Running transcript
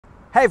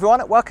Hey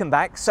everyone, welcome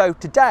back. So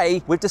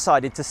today we've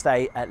decided to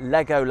stay at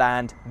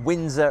LegoLand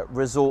Windsor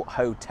Resort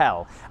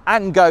Hotel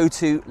and go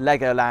to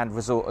LegoLand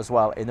Resort as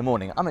well in the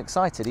morning. I'm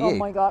excited, are you? Oh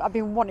my God, I've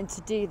been wanting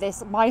to do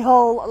this my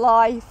whole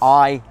life.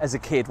 I, as a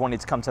kid,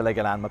 wanted to come to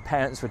LegoLand. My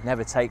parents would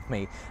never take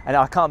me. And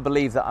I can't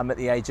believe that I'm at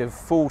the age of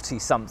 40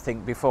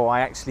 something before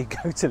I actually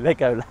go to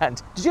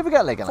LegoLand. Did you ever go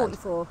to LegoLand?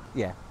 44.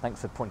 Yeah, thanks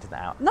for pointing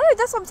that out. No,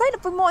 that's what I'm saying.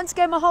 I've been wanting to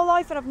go my whole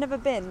life and I've never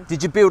been.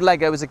 Did you build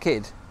Lego as a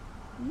kid?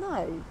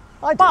 No.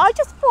 I did. But I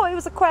just thought it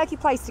was a quirky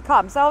place to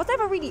come. So I was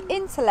never really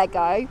into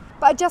Lego,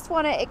 but I just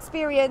want to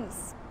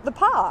experience the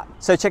park.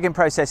 So check-in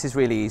process is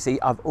really easy.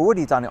 I've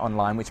already done it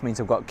online, which means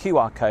I've got a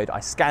QR code,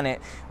 I scan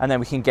it, and then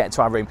we can get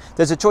to our room.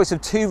 There's a choice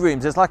of two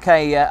rooms. There's like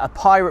a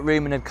pirate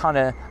room and a kind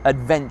of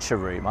adventure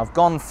room. I've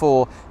gone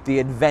for the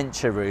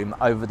adventure room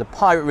over the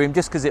pirate room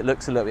just because it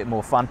looks a little bit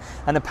more fun.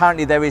 And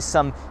apparently there is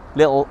some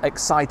little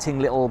exciting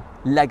little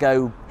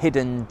Lego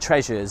hidden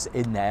treasures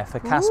in there for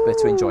Casper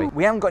to enjoy.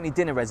 We haven't got any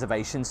dinner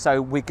reservations,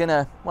 so we're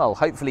gonna, well,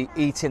 hopefully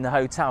eat in the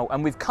hotel.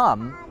 And we've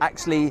come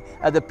actually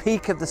at the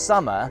peak of the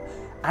summer,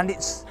 and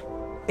it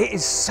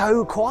is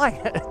so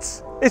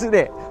quiet, isn't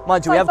it?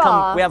 Mind you, we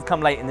have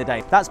come late in the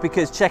day. That's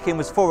because check-in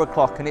was 4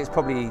 o'clock and it's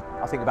probably,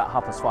 I think, about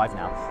 5:30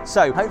 now.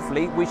 So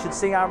hopefully we should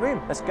see our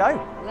room. Let's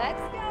go. Let's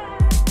go.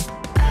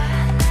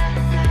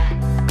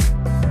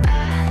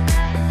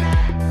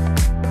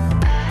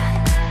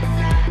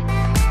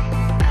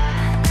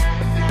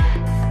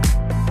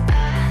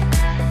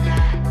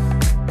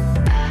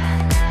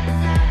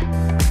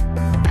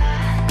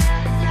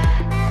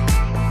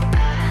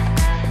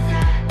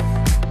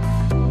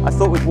 I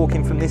thought we'd walk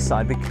in from this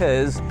side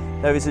because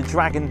there is a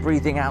dragon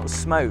breathing out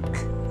smoke,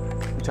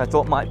 which I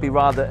thought might be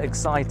rather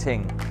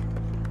exciting.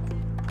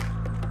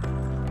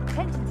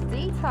 Attention to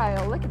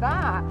detail, look at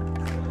that.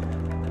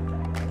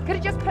 Could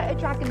have just put a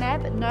dragon there,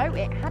 but no,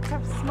 it had to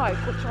have smoke,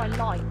 which I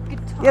like. Good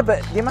touch. Yeah,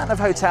 but the amount of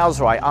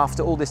hotels, right,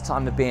 after all this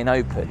time of being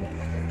open,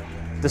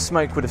 the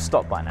smoke would have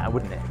stopped by now,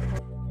 wouldn't it?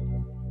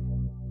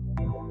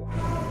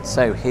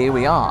 So here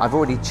we are. I've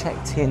already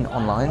checked in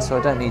online, so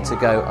I don't need to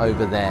go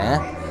over there.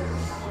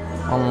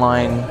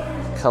 Online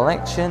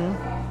collection,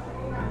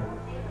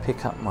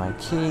 pick up my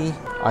key.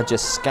 I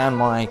just scan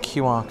my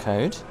QR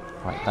code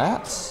like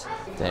that.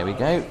 There we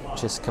go,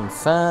 just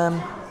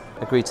confirm,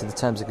 agree to the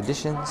terms and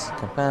conditions,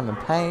 confirm and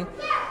pay.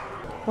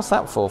 What's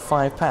that for,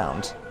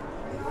 £5?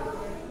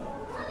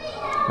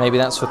 Maybe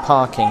that's for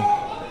parking.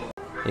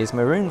 Here's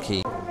my room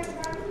key.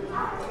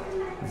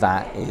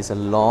 That is a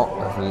lot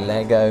of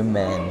Lego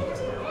men.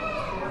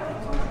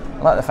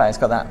 I like the fact it's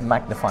got that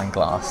magnifying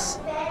glass.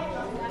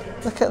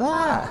 Look at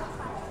that.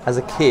 As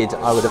a kid,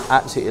 I would have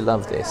absolutely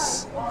loved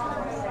this.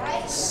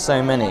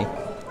 So many.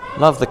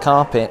 Love the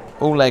carpet,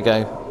 all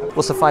Lego.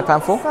 What's the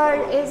 £5 for?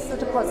 So it's a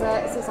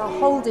deposit, so it's a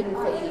holding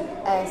fee,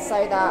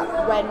 so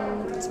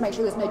that to make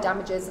sure there's no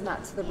damages and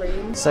that to the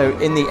room. So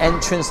in the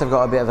entrance, they've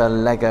got a bit of a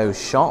Lego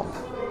shop.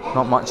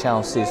 Not much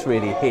else is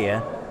really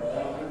here.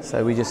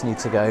 So we just need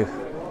to go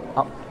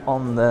up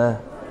on the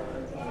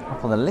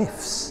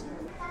lifts.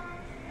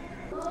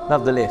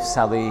 Love the lifts,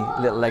 how the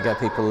little Lego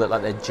people look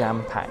like they're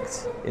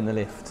jam-packed in the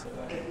lift.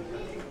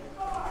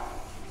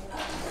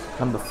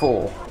 Number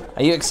 4.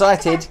 Are you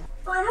excited?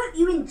 I hope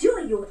you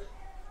enjoy your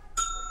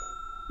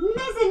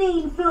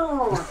mezzanine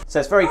floor. So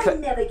it's very I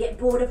never get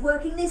bored of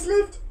working this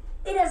lift.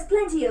 It has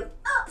plenty of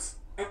ups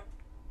and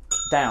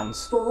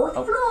downs. fourth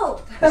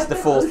floor. It's the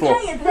 4th floor.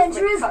 Okay,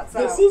 adventurers,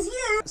 this is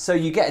you. So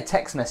you get a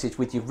text message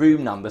with your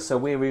room number. So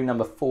we're room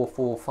number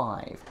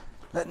 445.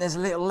 Look, there's a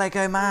little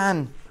Lego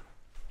man.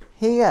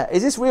 Here.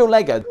 Is this real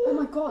Lego? Oh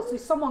my God, so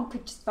someone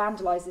could just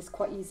vandalise this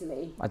quite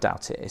easily. I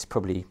doubt it. It's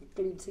probably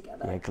Glued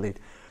together. yeah, glued.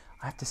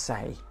 I have to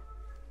say,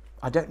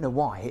 I don't know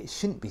why, it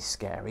shouldn't be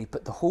scary,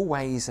 but the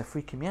hallways are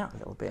freaking me out a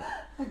little bit.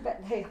 I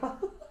bet they are.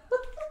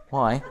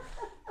 Why?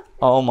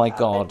 Oh my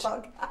God.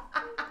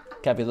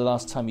 Gabby, the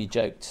last time you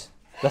joked.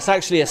 That's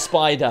actually a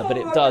spider, but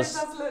it does. It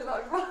does look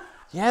like one.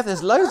 Yeah,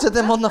 there's loads of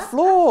them on the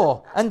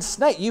floor. And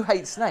snake, you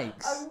hate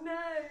snakes. Oh no.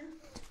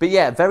 But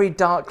yeah, very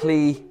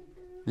darkly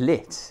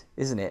lit,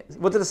 isn't it?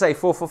 What did I say,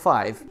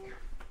 445?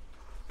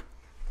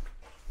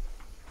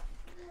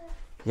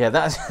 Yeah,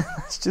 that's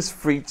just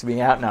freaked me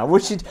out now.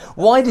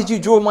 Why did you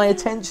draw my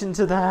attention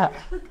to that?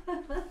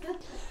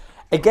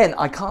 Again,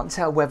 I can't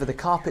tell whether the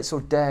carpet's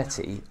all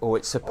dirty or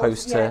it's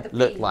supposed to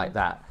look like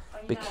that,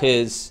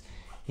 because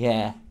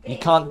yeah, you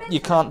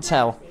can't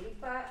tell.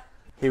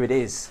 Here it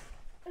is,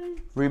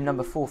 room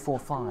number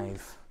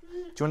 445. Do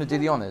you want to do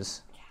the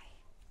honours?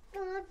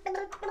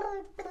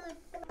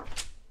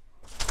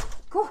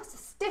 God, it's a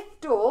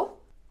stiff door.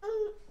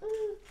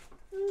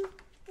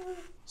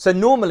 So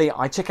normally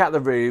I check out the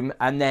room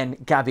and then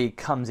Gabby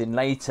comes in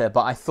later,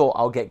 but I thought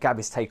I'll get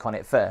Gabby's take on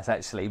it first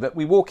actually. But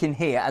we walk in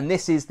here and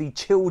this is the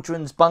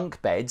children's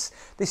bunk beds.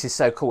 This is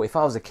so cool. If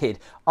I was a kid,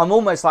 I'm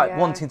almost like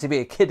wanting to be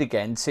a kid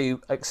again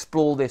to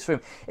explore this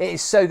room. It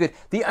is so good.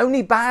 The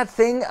only bad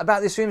thing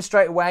about this room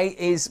straight away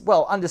is,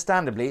 well,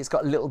 understandably, it's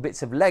got little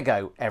bits of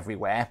Lego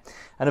everywhere.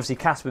 And obviously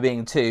Casper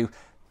being 2,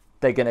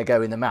 they're going to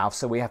go in the mouth.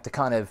 So we have to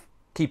kind of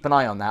keep an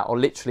eye on that or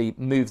literally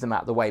move them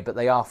out of the way, but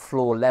they are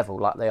floor level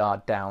like they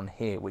are down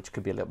here, which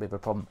could be a little bit of a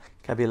problem.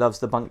 Gabby loves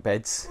the bunk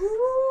beds.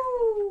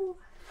 Ooh.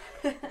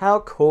 How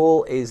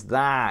cool is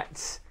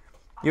that?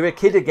 You're a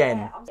kid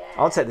again. Yeah.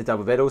 I'll take the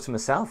double bed all to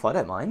myself, I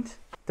don't mind.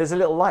 There's a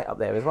little light up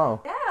there as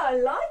well. Yeah, I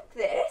like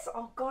this.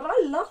 Oh God,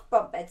 I loved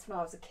bunk beds when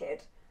I was a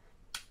kid.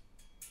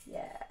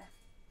 Yeah.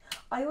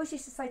 I always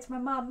used to say to my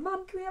mum,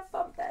 "Mum, can we have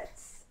bunk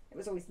beds?" It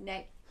was always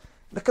no.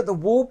 Look at the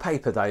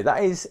wallpaper though,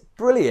 that is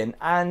brilliant.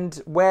 And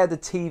where the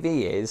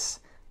TV is,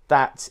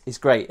 that is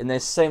great. And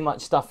there's so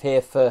much stuff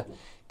here for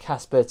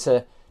Casper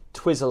to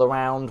twizzle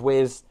around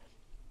with.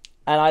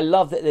 And I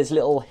love that there's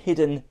little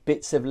hidden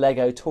bits of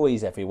Lego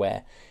toys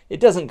everywhere. It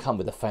doesn't come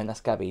with a phone,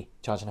 that's Gabby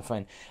charging her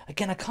phone.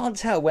 Again, I can't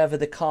tell whether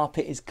the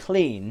carpet is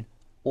clean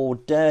or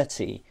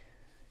dirty.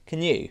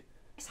 Can you?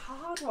 It's a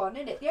hard one,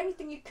 isn't it? The only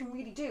thing you can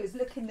really do is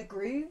look in the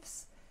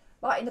grooves,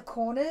 like in the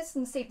corners,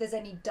 and see if there's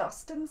any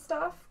dust and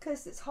stuff,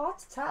 because it's hard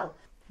to tell.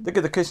 Look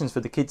at the cushions for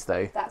the kids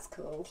though. That's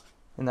cool.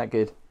 Isn't that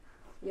good?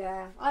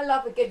 Yeah, I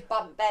love a good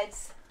bunk bed.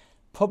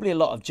 Probably a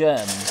lot of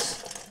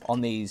germs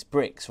on these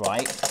bricks,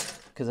 right?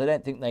 Because I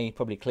don't think they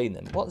probably clean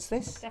them. What's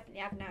this?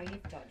 Definitely have now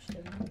you've touched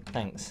them.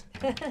 Thanks.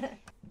 000.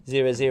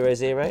 Did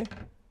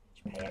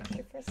you pay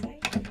extra for a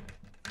safe?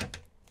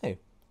 Oh,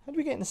 how do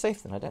we get in the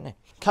safe then? I don't know.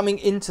 Coming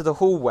into the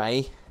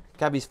hallway,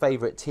 Gabby's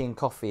favourite tea and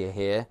coffee are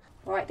here.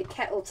 Right, the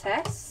kettle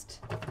test.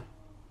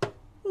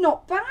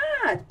 Not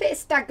bad. Bit of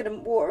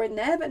stagnant water in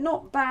there, but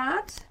not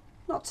bad.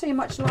 Not too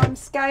much lime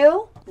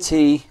scale.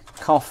 Tea,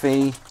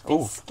 coffee. Oh,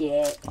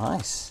 Biscuit.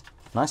 nice.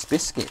 Nice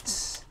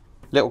biscuits.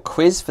 Little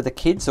quiz for the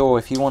kids, or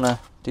if you want to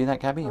do that,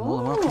 Gabby, you're more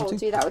than welcome to.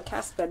 Do that with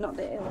Casper, not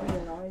that he'll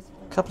realise.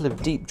 A couple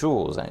of deep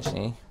drawers,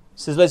 actually.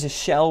 So there's loads of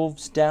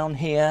shelves down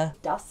here.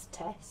 Dust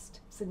test.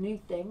 It's a new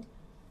thing.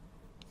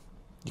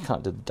 You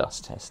can't do the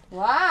dust test.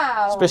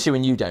 Wow. Especially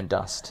when you don't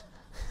dust.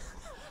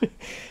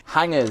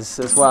 Hangers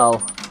as well.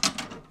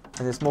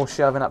 And there's more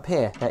shelving up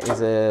here. There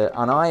is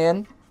an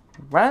iron.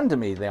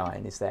 Randomly the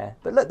iron is there.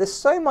 But look, there's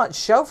so much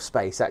shelf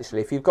space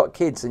actually if you've got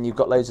kids and you've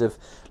got loads of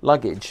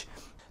luggage.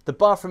 The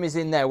bathroom is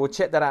in there. We'll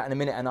check that out in a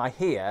minute. And I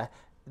hear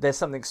there's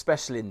something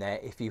special in there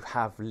if you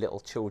have little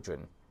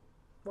children.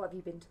 What, have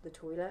you been to the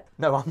toilet?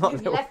 No, I'm not.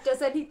 Have you left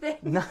us anything?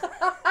 No.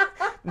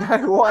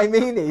 No, what I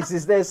mean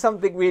is there's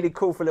something really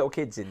cool for little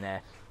kids in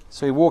there.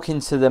 So we walk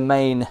into the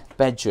main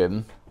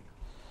bedroom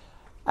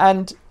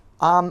and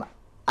I'm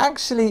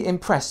actually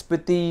impressed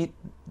with the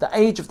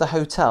age of the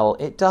hotel.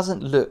 It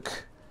doesn't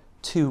look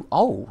too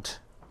old,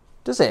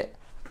 does it?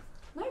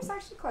 No, it's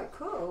actually quite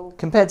cool.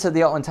 Compared to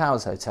the Alton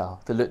Towers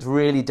Hotel that looked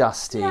really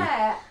dusty.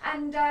 Yeah,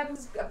 and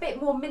it's a bit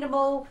more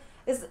minimal.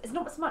 There's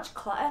not as much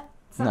clutter.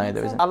 No,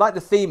 there isn't. I like the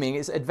theming.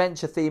 It's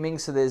adventure theming,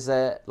 so there's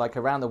like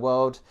around the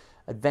world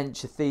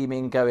adventure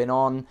theming going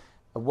on.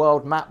 A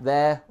world map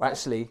there.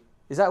 Actually,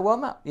 is that a world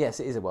map? Yes,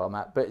 it is a world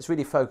map, but it's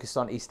really focused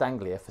on East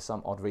Anglia for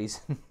some odd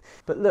reason.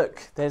 But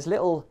look, there's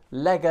little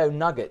Lego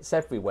nuggets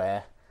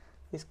everywhere.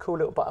 These cool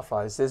little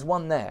butterflies. There's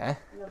one there.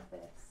 Love this.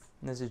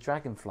 And there's a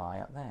dragonfly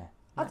up there.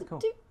 Oh, Isn't that cool?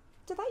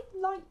 do they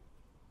light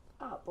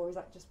up, or is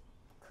that just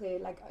clear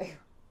Lego?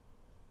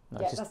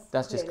 No, Yeah,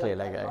 that's just clear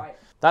Lego. right.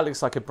 That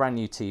looks like a brand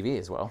new TV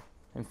as well.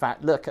 In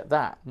fact, look at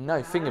that.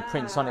 No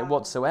fingerprints on it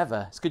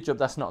whatsoever. It's a good job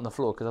that's not on the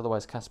floor because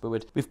otherwise Casper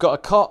would. We've got a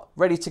cot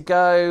ready to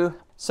go.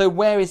 So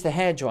where is the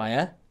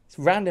hairdryer? It's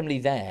randomly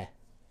there.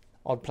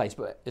 Odd place,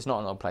 but it's not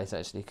an odd place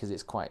actually because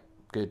it's quite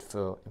good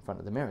for in front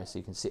of the mirror so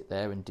you can sit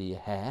there and do your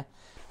hair.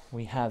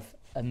 We have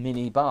a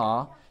mini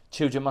bar.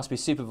 Children must be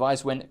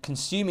supervised when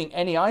consuming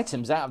any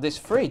items out of this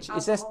fridge.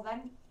 Is this?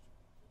 Then?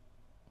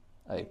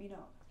 Oh. Maybe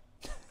not.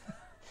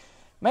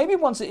 Maybe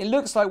once, it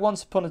looks like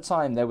once upon a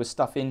time there was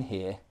stuff in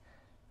here,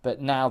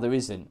 but now there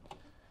isn't.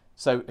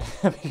 So,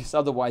 because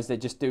otherwise they're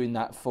just doing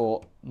that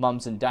for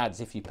mums and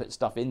dads if you put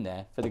stuff in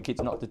there for the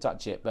kids not to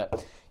touch it.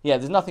 But yeah,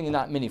 there's nothing in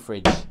that mini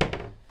fridge.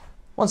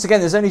 Once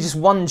again, there's only just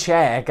one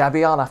chair.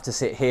 Gabby, I'll have to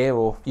sit here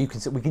or you can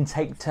sit, we can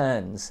take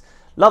turns.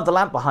 Love the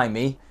lamp behind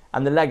me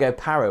and the Lego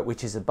parrot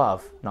which is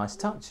above. Nice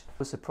touch. I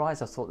was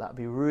surprised, I thought that would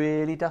be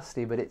really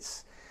dusty, but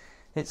it's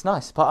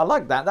nice. But I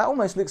like that. That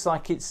almost looks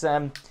like it's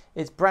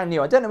brand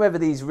new. I don't know whether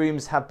these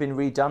rooms have been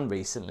redone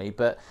recently,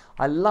 but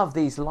I love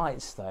these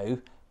lights though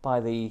by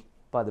the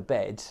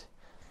bed.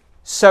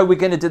 So we're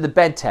going to do the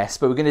bed test,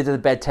 but we're going to do the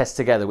bed test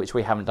together, which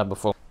we haven't done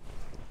before.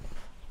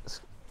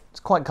 It's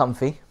quite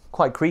comfy,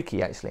 quite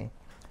creaky actually.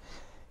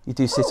 You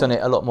do sit on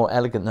it a lot more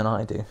elegant than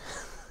I do.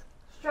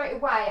 Straight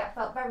away, I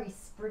felt very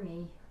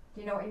springy.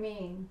 Do you know what I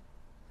mean?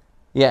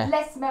 Yeah.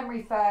 Less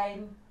memory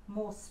foam,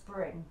 more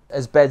spring.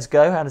 As beds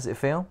go, how does it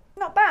feel?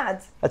 Not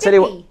bad. I tell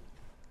you what.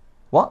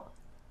 What?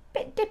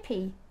 Bit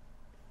dippy.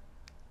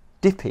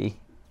 Dippy?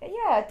 Yeah,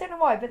 I don't know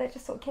why, but that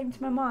just sort of came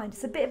to my mind.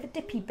 It's a bit of a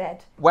dippy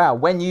bed. Wow,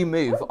 when you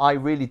move, I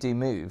really do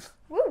move.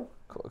 Woo!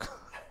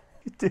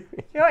 You do.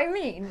 You know what I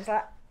mean? It's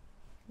like...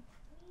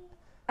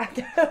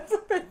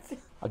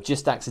 I've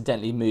just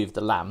accidentally moved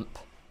the lamp.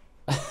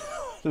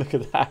 Look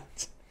at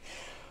that.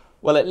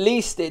 Well, at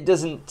least it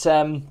doesn't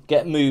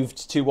get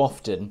moved too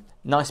often.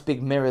 Nice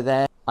big mirror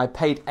there. I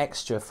paid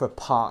extra for a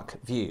park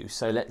view,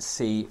 so let's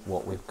see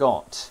what we've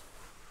got.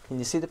 Can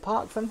you see the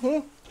park from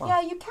here? Well,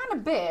 yeah, you can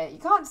a bit. You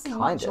can't see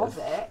much of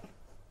it.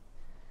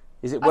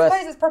 Is it I worth...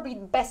 suppose it's probably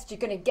the best you're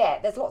going to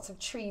get. There's lots of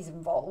trees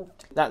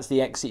involved. That's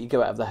the exit. You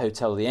go out of the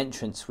hotel, the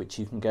entrance, which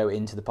you can go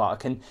into the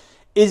park. And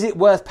is it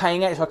worth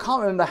paying extra? I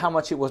can't remember how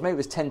much it was. Maybe it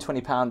was £10,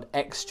 £20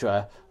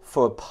 extra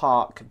for a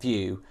park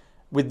view.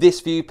 With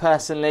this view,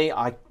 personally,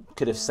 I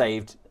could have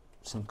saved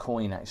some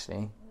coin,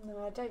 actually.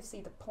 No, I don't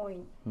see the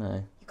point.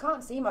 No. You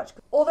can't see much.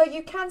 Although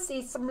you can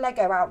see some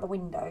Lego out the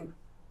window.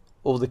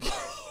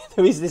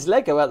 There is this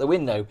Lego out the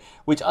window,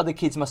 which other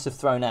kids must have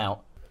thrown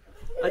out.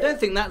 I don't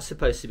think that's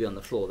supposed to be on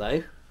the floor,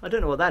 though. I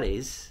don't know what that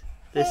is.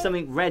 There's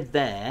something red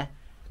there,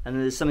 and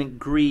there's something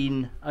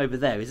green over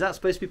there. Is that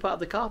supposed to be part of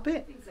the carpet?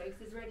 I think so, because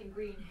there's red and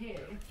green here.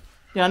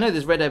 Yeah, I know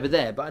there's red over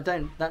there, but I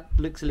don't... That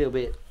looks a little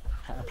bit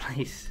out of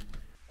place.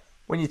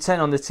 When you turn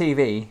on the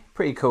TV,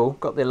 pretty cool.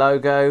 Got the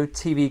logo,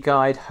 TV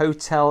guide,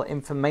 hotel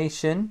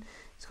information.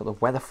 It's got the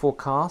weather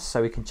forecast,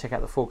 so we can check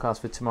out the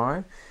forecast for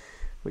tomorrow,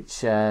 which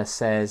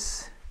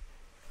says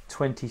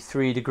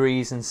 23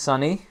 degrees and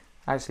sunny.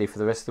 Actually, for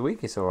the rest of the week,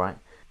 it's all right.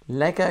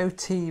 Lego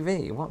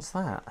TV, what's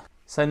that?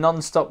 So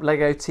non-stop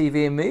Lego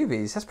TV and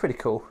movies. That's pretty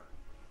cool,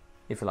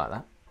 if you like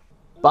that.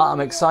 But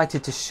I'm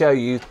excited to show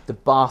you the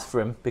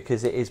bathroom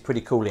because it is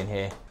pretty cool in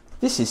here.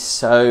 This is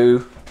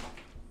so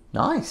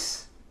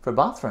nice for a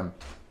bathroom.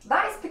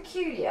 That is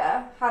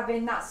peculiar,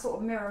 having that sort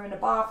of mirror in a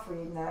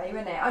bathroom though,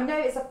 isn't it? I know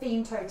it's a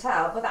themed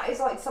hotel, but that is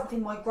like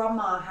something my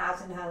grandma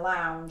has in her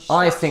lounge.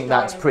 I think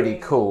that's pretty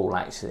cool,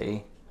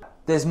 actually.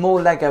 There's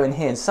more Lego in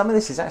here, and some of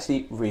this is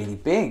actually really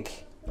big.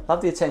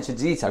 Love the attention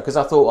to detail, because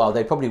I thought, well,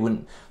 they probably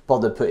wouldn't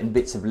bother putting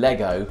bits of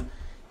Lego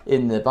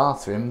in the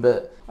bathroom,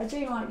 but... I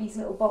do like these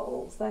little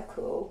bottles, they're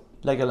cool.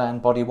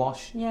 LegoLand body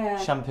wash, yeah.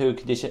 Shampoo,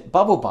 conditioner,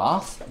 bubble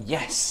bath,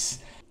 yes!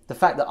 The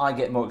fact that I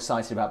get more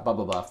excited about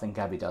bubble bath than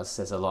Gabby does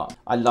says a lot.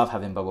 I love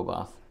having bubble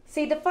bath.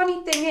 See, the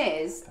funny thing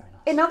is,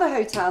 in other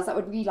hotels that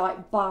would be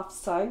like bath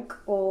soak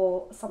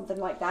or something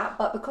like that,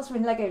 but because we're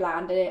in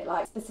LegoLand and it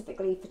like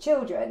specifically for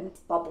children,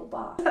 it's bubble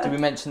bath. Did we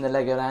mention the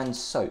LegoLand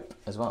soap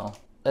as well?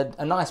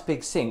 A nice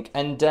big sink,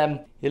 and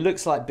it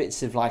looks like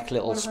bits of like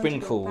little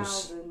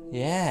sprinkles.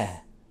 Yeah,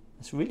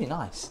 it's really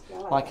nice. Yeah,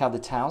 like how the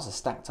towels are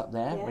stacked up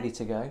there, yeah, ready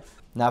to go.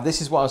 Now this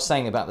is what I was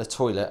saying about the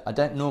toilet. I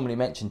don't normally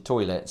mention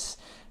toilets,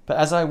 but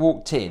as I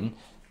walked in,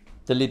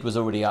 the lid was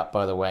already up,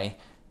 by the way,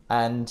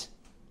 and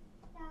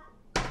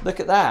look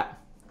at that.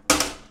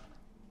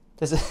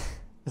 There's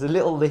a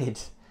little lid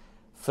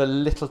for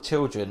little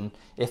children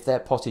if they're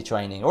potty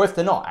training, or if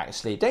they're not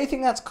actually. Don't you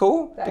think that's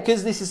cool?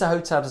 Because this is a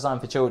hotel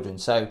designed for children,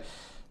 so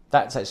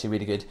that's actually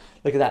really good.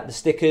 Look at that, the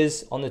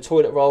stickers on the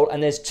toilet roll,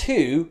 and there's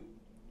two,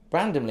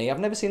 randomly, I've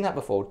never seen that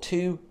before,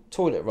 two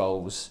toilet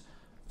rolls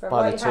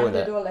by the toilet.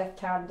 Right-handed or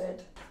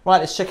left-handed? Right,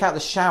 let's check out the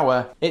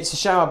shower. It's a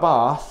shower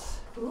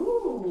bath.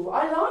 Ooh,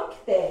 I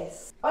like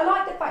this. I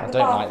like the fact the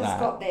bath has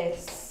got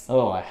this.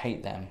 Oh, I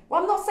hate them.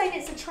 Well, I'm not saying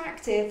it's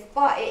attractive,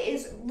 but it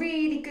is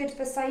really good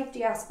for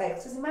safety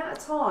aspects. Because the amount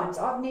of times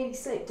I've nearly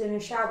slipped in a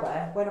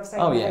shower when I've stayed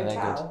in a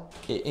hotel.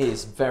 They're good. It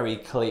is very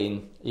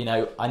clean. You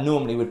know, I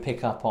normally would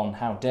pick up on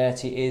how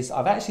dirty it is.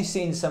 I've actually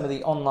seen some of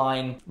the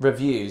online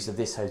reviews of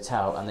this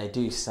hotel, and they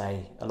do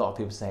say, a lot of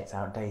people say it's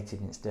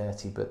outdated and it's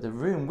dirty, but the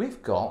room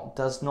we've got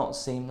does not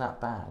seem that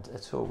bad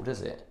at all,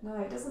 does it? No,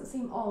 it doesn't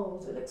seem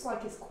old. It looks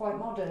like it's quite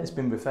modern. It's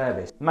been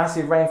refurbished.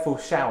 Massive rainfall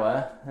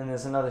shower, and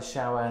there's another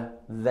shower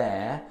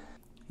there.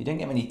 You don't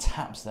get many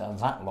taps that are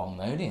that long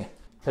though, do you?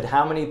 But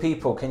how many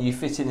people can you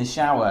fit in the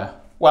shower?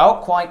 Well,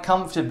 quite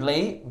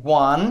comfortably.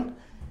 1,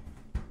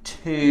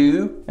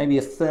 2, maybe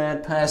a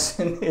third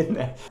person in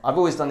there. I've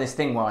always done this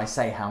thing where I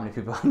say how many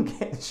people I can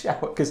get in the shower,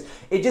 because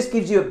it just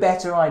gives you a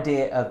better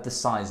idea of the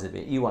size of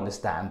it. You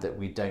understand that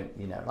we don't,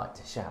 you know, like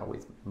to shower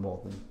with more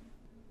than...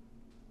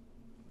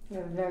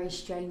 You're a very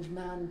strange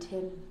man,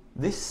 Tim.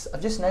 This,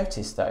 I've just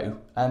noticed though,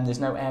 there's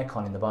no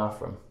aircon in the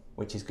bathroom,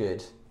 which is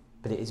good,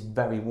 but it is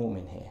very warm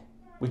in here.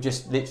 We've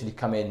just literally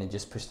come in and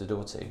just pushed the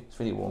door to. It's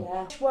really warm.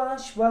 Yeah.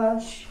 Wash,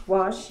 wash,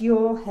 wash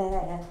your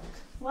hair.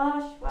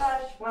 Wash,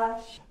 wash,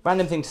 wash.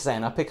 Random thing to say,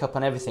 and I pick up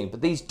on everything, but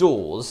these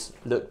doors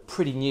look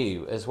pretty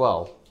new as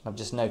well. I've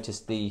just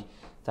noticed the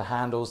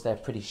handles, they're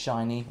pretty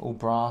shiny, all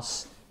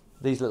brass.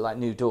 These look like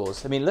new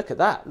doors. I mean, look at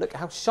that. Look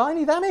how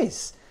shiny that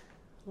is.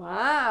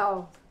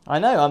 Wow. I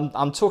know,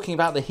 I'm talking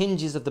about the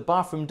hinges of the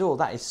bathroom door.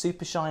 That is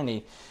super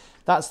shiny.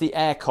 That's the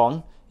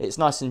aircon. It's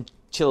nice and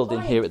chilled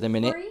in here at the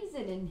minute. It's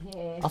freezing in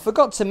here. I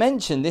forgot to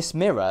mention this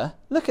mirror.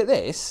 Look at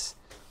this.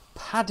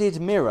 Padded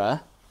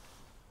mirror.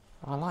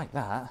 I like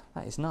that.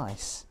 That is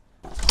nice.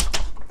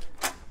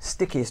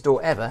 Stickiest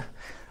door ever.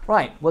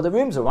 Right, well the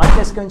room's all right.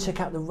 Let's go and check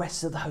out the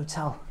rest of the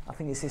hotel. I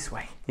think it's this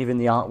way. Even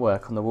the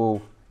artwork on the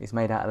wall is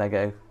made out of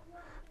Lego.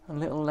 And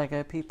little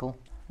Lego people.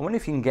 I wonder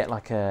if you can get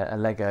like a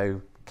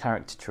Lego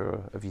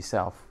caricature of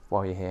yourself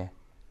while you're here.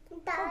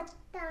 Dada.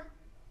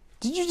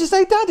 Did you just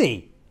say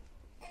daddy?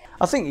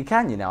 I think you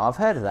can, you know. I've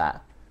heard of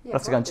that. Yeah, I'll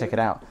have to go and check it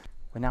out.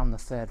 We're now on the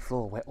 3rd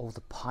floor where all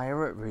the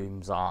pirate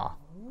rooms are.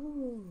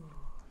 Ooh.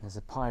 There's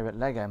a pirate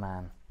Lego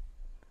man.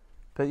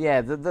 But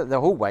yeah, the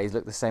hallways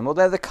look the same,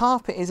 although the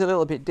carpet is a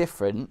little bit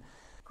different.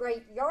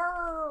 Great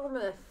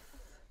Yarmouth.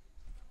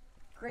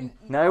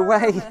 No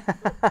way.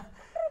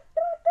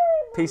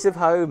 Piece of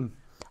home.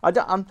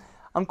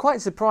 I'm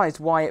quite surprised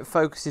why it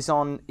focuses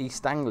on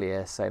East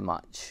Anglia so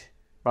much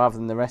rather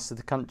than the rest of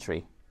the country.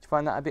 Do you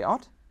find that a bit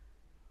odd?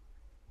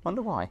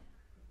 Wonder why.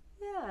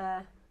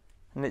 Yeah.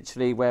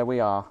 Literally where we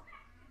are.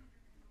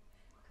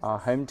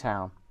 Our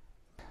hometown.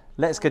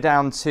 Let's go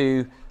down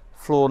to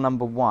floor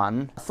number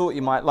 1. I thought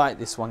you might like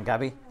this one,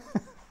 Gabby.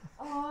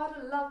 Oh, I'd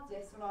have loved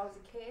this when I was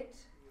a kid.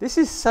 This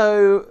is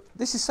so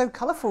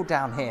colourful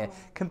down here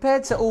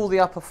compared to all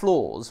the upper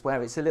floors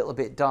where it's a little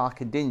bit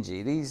dark and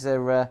dingy. These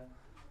are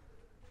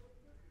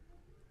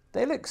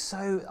they look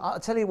so. I'll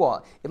tell you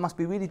what, it must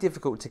be really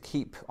difficult to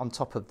keep on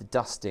top of the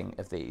dusting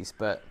of these,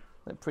 but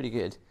they're pretty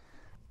good.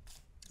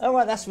 Oh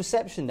right, that's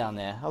reception down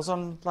there. I was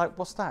on like,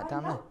 what's that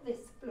down there? I love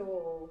this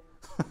floor.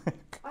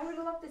 I would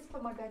love this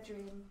for my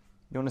bedroom.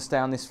 You want to stay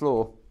on this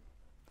floor?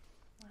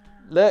 Wow.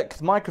 Look,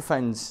 the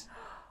microphones.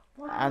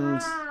 Wow.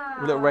 And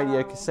a little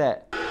radio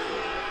cassette.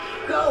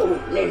 Go,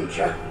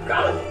 Ninja,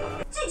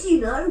 go! Did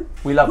you know?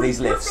 We love these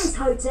lifts. We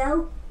built this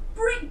hotel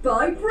brick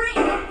by brick.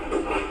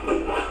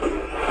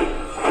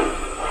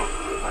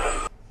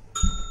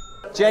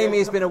 Jamie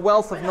has been a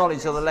wealth of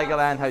knowledge of the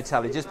LegoLand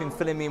Hotel. He's just been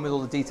filling me in with all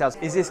the details.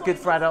 Is this good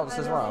for adults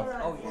as well?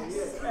 Oh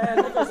yes.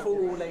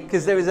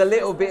 Because there is a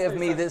little bit of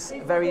me that's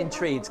very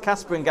intrigued.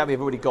 Casper and Gabby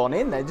have already gone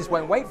in. They just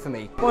won't wait for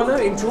me. Well, no,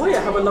 enjoy it.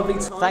 Have a lovely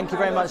time. Thank you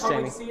very much,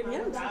 Jamie. See you in the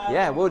end.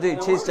 Yeah, we'll do.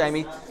 Cheers,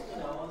 Jamie.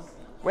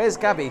 Where's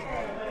Gabby?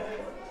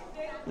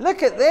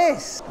 Look at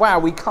this. Wow,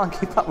 we can't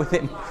keep up with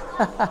him.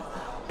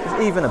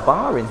 There's even a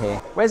bar in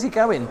here. Where's he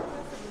going?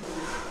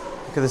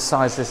 Look at the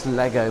size of this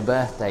Lego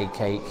birthday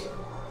cake.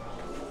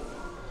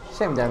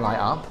 Shame they don't light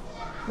up.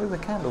 Look at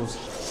the candles.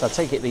 So I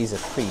take it these are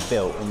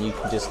pre-built and you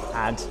can just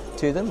add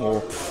to them,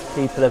 or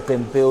people have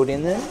been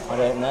building them. I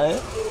don't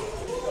know.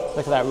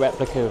 Look at that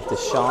replica of the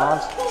shard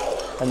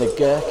and the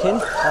gherkin.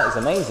 That is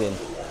amazing.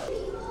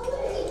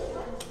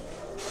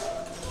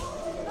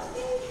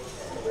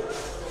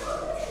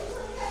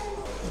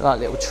 Like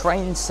little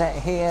train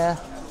set here.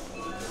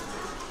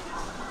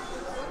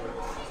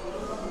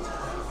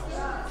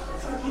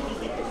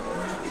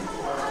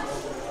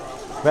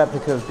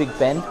 Replica of Big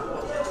Ben.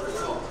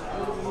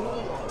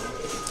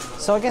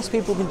 So I guess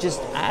people can just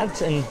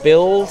add and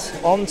build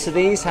onto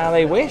these how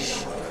they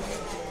wish.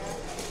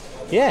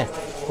 Yeah,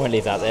 won't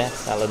leave that there,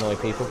 that'll annoy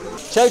people.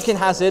 Choking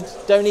hazard,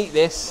 don't eat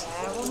this.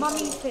 Well,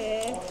 Mummy's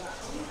here.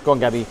 Go on,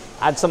 Gabby,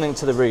 add something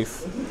to the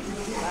roof.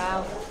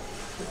 Wow.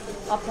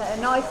 I'll put a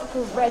nice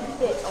little red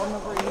bit on the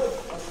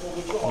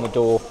roof. On the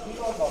door.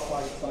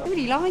 I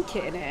really like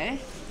it in here.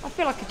 I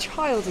feel like a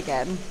child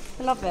again.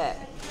 I love it.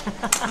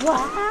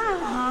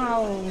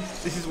 Wow.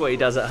 This is what he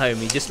does at home,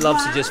 he just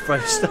loves to just throw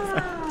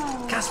stuff.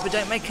 Casper,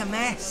 don't make a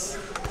mess.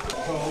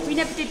 We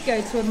never did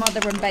go to a mother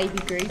and baby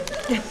group.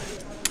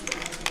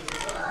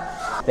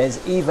 There's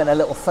even a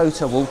little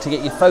photo wall to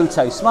get your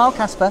photo. Smile,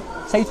 Casper.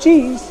 Say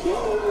cheese.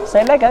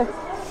 Say Lego.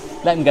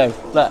 Let him go.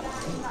 Look,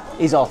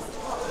 he's off.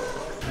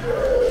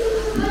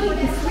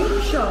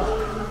 Sweet shop.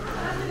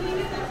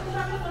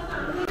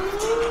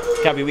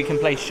 Gabby, we can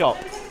play shop.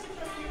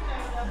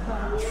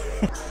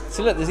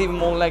 So look, there's even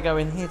more Lego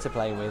in here to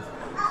play with.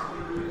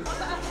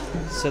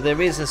 So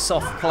there is a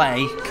soft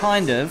play,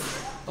 kind of.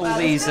 All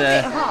these are...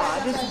 It's a bit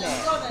hard, isn't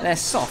it? They're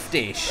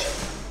soft-ish.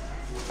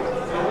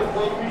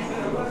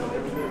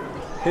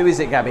 Who is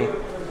it, Gabby?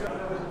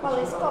 Well,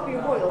 it's got to be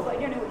royal, but I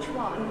don't know which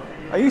one.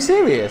 Are you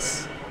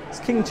serious? It's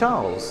King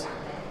Charles.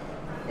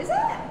 Is it?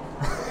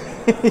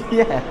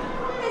 Yeah.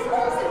 It's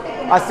also big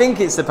enough. I think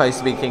it's supposed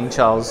to be King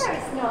Charles. No,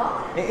 it's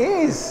not. It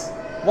is.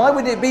 Why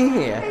would it be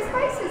here? His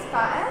face is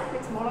fatter.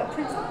 It's more like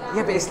Prince Albert.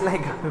 Yeah, but it's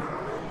Lego.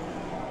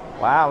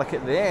 Wow, look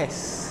at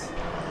this.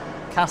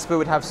 Casper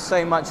would have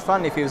so much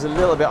fun if he was a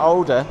little bit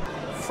older.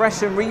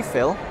 Fresh and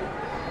refill.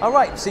 All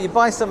right, so you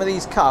buy some of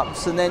these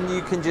cups and then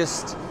you can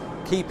just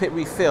keep it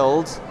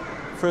refilled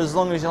for as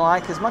long as you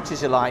like, as much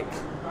as you like.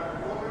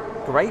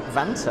 Great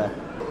Vanta.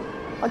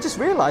 I just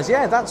realised,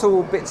 yeah, that's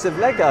all bits of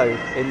Lego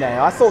in there.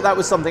 I thought that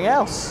was something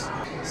else.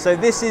 So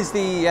this is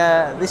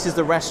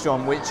the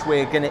restaurant which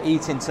we're going to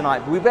eat in tonight.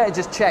 But we better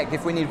just check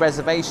if we need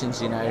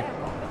reservations, you know.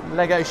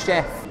 Lego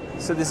Chef.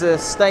 So there's a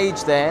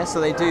stage there,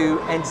 so they do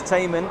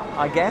entertainment,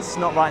 I guess.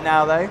 Not right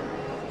now though.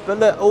 But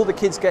look, all the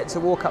kids get to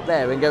walk up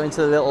there and go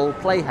into the little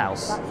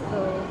playhouse. That's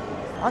cool.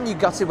 Aren't you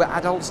gutted we're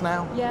adults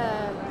now?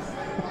 Yeah.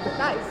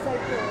 That is so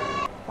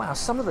cool. Wow,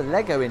 some of the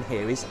Lego in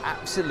here is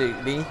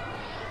absolutely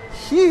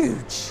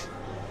huge.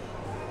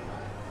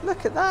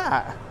 Look at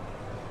that.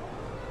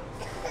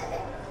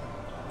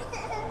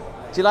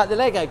 Do you like the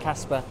Lego,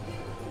 Casper?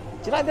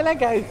 Do you like the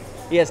Lego?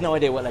 He has no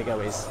idea what Lego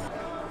is.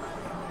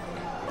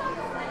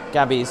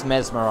 Gabby's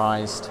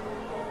mesmerised.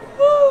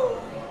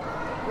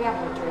 We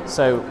have a drink.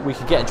 So we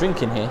could get a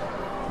drink in here,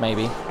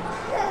 maybe.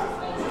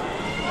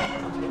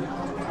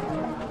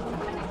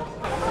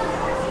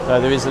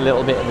 So there is a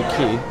little bit of a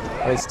queue.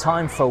 But it's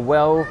time for a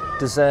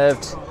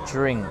well-deserved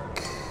drink.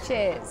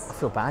 Cheers. I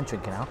feel bad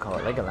drinking alcohol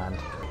at LegoLand.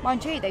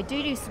 Mind you, they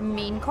do some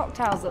mean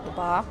cocktails at the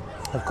bar.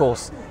 Of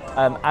course,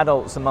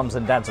 adults and mums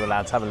and dads are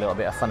allowed to have a little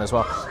bit of fun as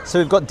well. So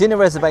we've got dinner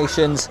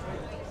reservations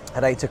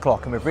at 8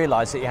 o'clock, and we've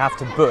realised that you have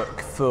to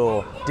book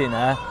for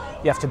dinner.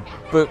 You have to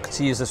book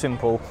to use the swimming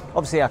pool.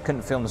 Obviously I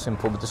couldn't film the swimming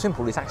pool, but the swimming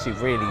pool is actually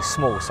really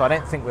small, so I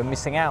don't think we're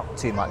missing out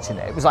too much in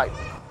it. It was like,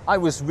 I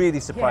was really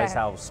surprised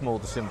how small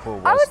the swimming pool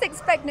was. I was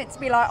expecting it to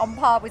be like on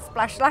par with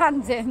Splash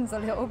Landings a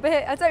little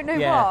bit. I don't know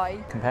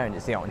why. Comparing it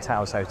to the Alton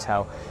Towers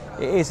Hotel,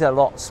 it is a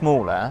lot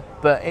smaller,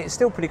 but it's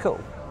still pretty cool.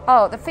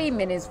 Oh, the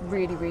theming is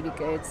really, really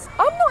good.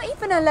 I'm not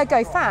even a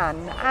Lego fan,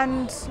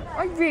 and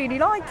I really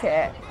like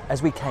it.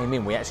 As we came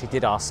in, we actually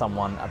did ask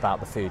someone about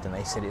the food, and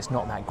they said it's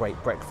not that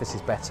great, breakfast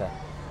is better.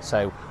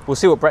 So we'll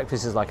see what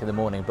breakfast is like in the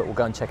morning, but we'll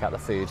go and check out the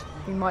food.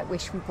 We might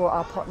wish we brought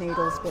our pot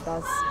noodles with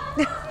us.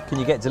 Can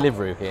you get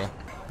Deliveroo here?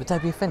 But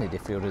don't be offended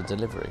if you order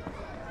Deliveroo.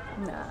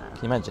 Nah. Can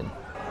you imagine?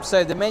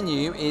 So the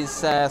menu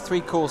is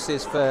 3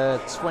 courses for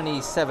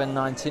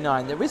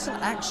 $27.99. There isn't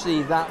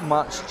actually that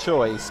much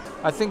choice.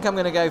 I think I'm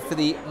going to go for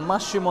the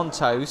mushroom on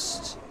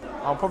toast.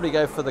 I'll probably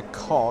go for the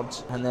cod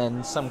and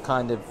then some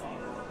kind of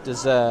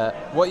dessert.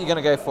 What are you going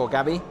to go for,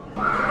 Gabby?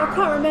 I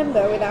can't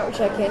remember without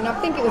checking. I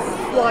think it was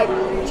like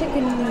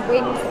chicken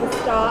wings for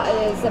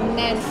starters, and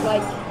then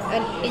like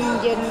an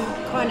Indian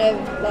kind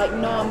of like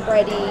naan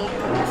bready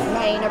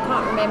main. I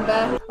can't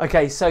remember.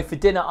 Okay, so for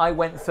dinner I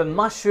went for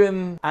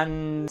mushroom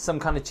and some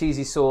kind of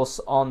cheesy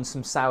sauce on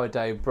some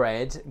sourdough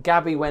bread.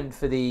 Gabby went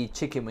for the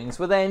chicken wings.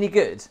 Were they any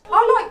good?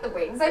 I like the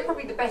wings. They're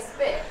probably the best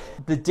bit.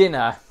 The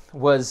dinner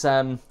was,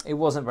 it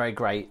wasn't very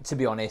great, to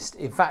be honest.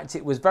 In fact,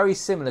 it was very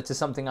similar to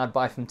something I'd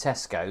buy from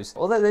Tesco's,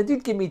 although they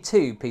did give me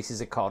 2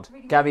 pieces of cod.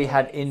 Gabby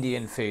had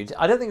Indian food.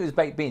 I don't think it was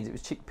baked beans, it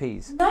was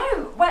chickpeas.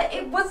 No, well,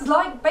 it was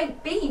like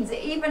baked beans.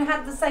 It even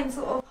had the same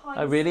sort of...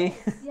 Oh, really?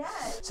 Yeah.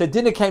 So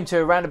dinner came to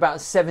around about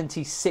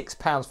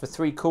 £76 for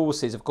 3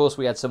 courses. Of course,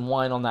 we had some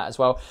wine on that as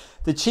well.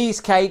 The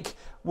cheesecake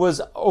was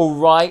all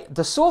right.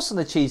 The sauce on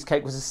the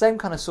cheesecake was the same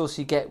kind of sauce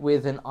you get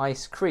with an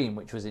ice cream,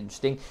 which was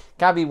interesting.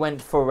 Gabby went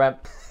for...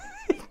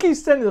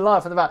 He's turning the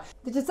laugh on the back.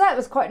 The dessert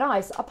was quite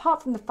nice,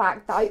 apart from the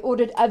fact that I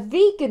ordered a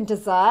vegan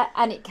dessert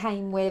and it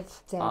came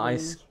with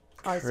ice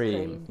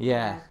cream.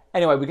 Yeah.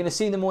 Anyway, we're going to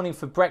see you in the morning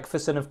for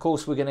breakfast, and of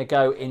course we're going to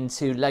go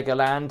into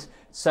LegoLand.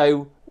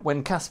 So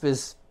when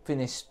Casper's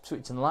finished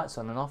switching the lights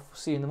on and off, we'll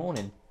see you in the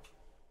morning.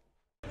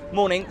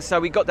 Morning. So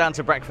we got down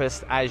to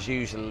breakfast as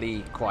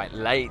usually quite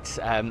late,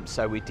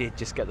 so we did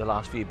just get the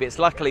last few bits.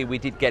 Luckily we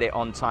did get it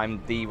on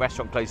time. The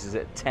restaurant closes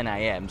at 10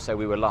 AM, so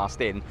we were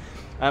last in.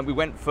 We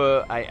went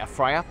for a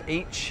fry up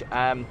each.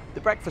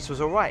 The breakfast was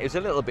all right. It was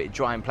a little bit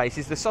dry in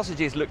places. The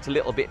sausages looked a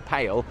little bit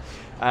pale.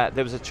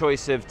 There was a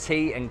choice of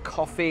tea and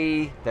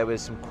coffee. There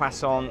was some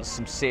croissants,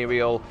 some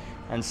cereal,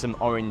 and some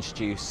orange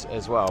juice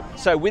as well.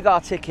 So with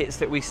our tickets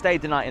that we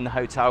stayed the night in the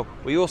hotel,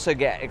 we also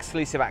get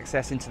exclusive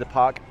access into the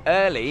park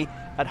early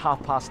at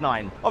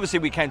 9:30. Obviously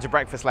we came to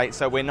breakfast late,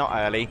 so we're not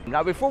early.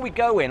 Now before we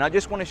go in, I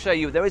just want to show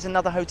you there is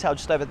another hotel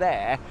just over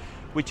there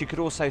which you could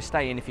also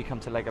stay in if you come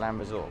to LegoLand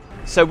Resort.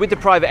 So with the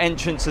private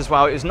entrance as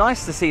well, it was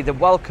nice to see the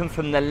welcome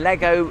from the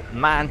Lego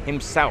man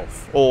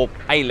himself, or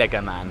a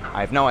Lego man. I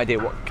have no idea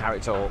what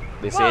character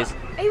this is.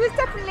 He was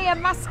definitely a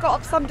mascot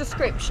of some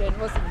description,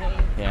 wasn't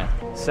he?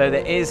 Yeah. So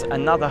there is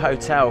another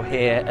hotel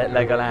here at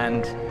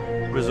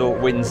LegoLand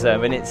Resort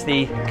Windsor, and it's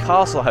the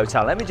Castle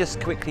Hotel. Let me just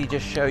quickly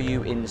show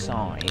you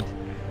inside,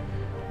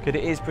 because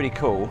it is pretty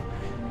cool.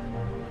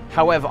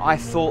 However, I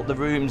thought the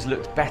rooms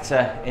looked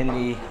better in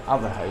the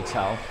other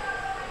hotel.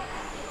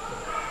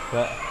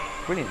 But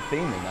brilliant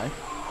theming though.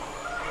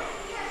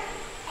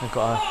 They've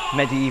got a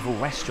medieval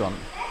restaurant.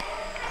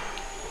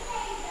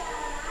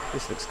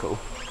 This looks cool.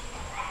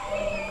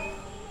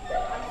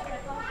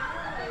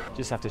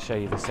 Just have to show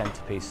you the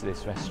centerpiece of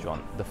this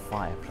restaurant, the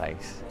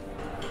fireplace.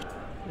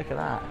 Look at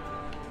that.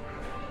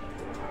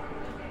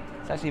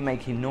 It's actually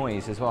making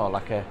noise as well,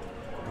 like a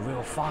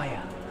real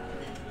fire.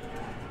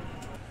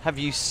 Have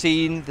you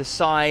seen the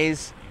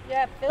size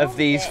of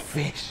these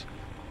fish?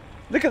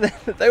 Look at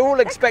them, they're all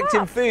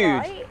expecting food.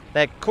 Right?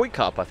 They're koi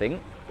carp, I think.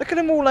 Look at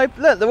them all, look,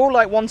 they're all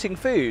like wanting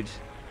food.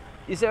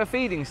 Is there a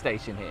feeding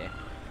station here?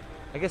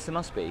 I guess there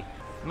must be.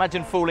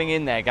 Imagine falling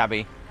in there,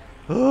 Gabby.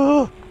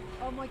 Oh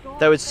my God,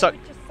 they would suck.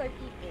 just so eat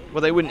me.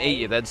 Well, they wouldn't eat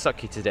you, they'd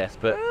suck you to death,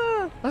 but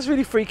that's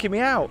really freaking me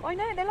out. I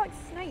know, they're like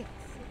snakes.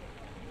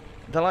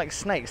 They're like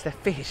snakes, they're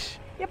fish.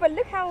 Yeah, but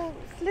look how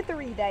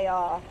slithery they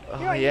are. Oh, you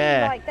know what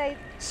yeah. I mean? Like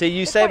see,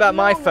 you say about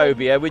my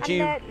phobia, would you?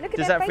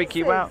 Does that freak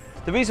you out?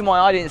 The reason why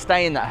I didn't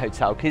stay in that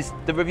hotel, because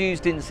the reviews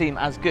didn't seem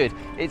as good.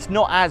 It's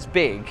not as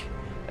big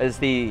as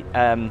the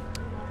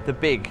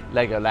big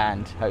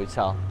LegoLand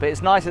hotel, but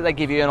it's nice that they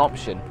give you an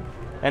option.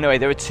 Anyway,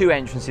 there are 2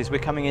 entrances. We're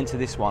coming into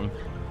this one.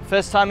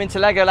 First time into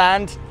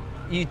LegoLand,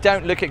 you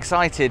don't look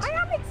excited. I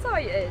am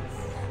excited.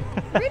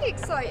 Really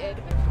excited.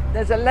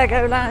 There's a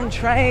LegoLand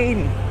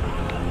train.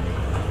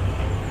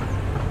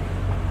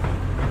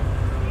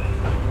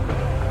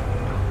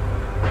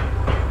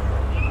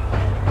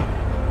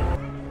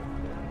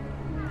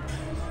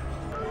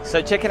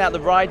 So checking out the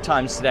ride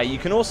times today, you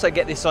can also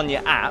get this on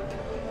your app.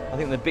 I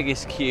think the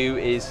biggest queue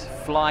is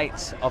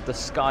Flight of the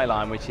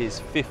Skyline, which is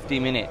 50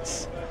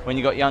 minutes. When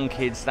you've got young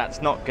kids,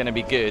 that's not going to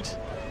be good.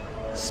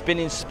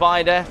 Spinning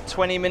Spider,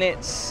 20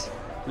 minutes.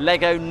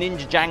 Lego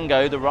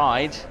Ninjago, the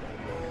ride,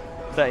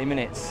 30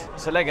 minutes.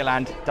 So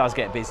LegoLand does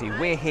get busy.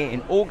 We're here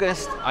in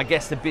August, I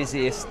guess the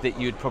busiest that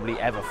you'd probably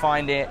ever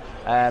find it.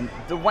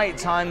 The wait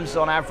times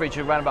on average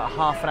are around about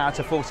half an hour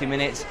to 40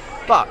 minutes,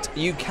 but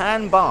you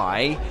can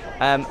buy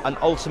an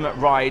ultimate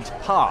ride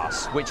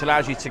pass, which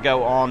allows you to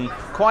go on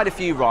quite a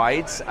few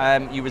rides.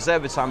 You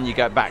reserve a time and you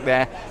go back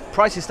there.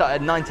 Prices start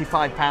at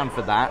 £95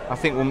 for that. I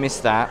think we'll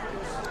miss that.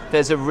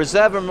 There's a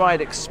Reserve and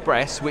Ride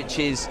Express, which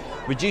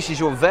reduces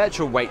your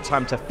virtual wait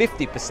time to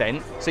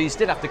 50%. So you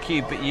still have to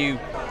queue, but you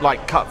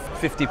like cut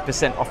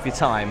 50% off your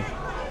time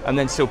and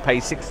then still pay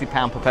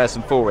 £60 per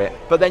person for it.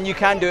 But then you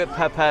can do it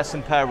per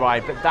person, per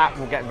ride, but that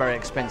will get very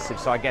expensive.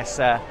 So I guess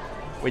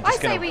we're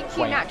just going to wait. I say we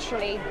queue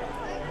naturally.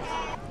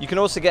 You can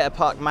also get a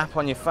park map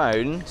on your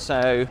phone,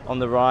 so on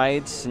the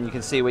rides, and you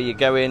can see where you're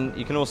going.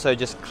 You can also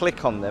just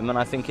click on them, and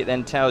I think it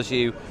then tells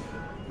you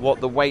what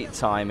the wait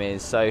time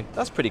is, so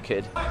that's pretty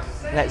good.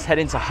 Let's head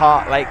into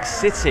Heart Lake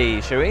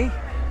City, shall we?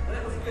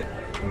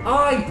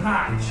 Eye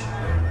patch!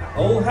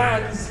 All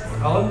hands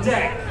on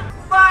deck!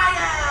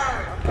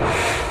 Fire!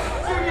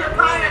 Junior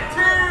Pilot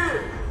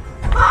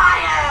 2!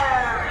 Fire!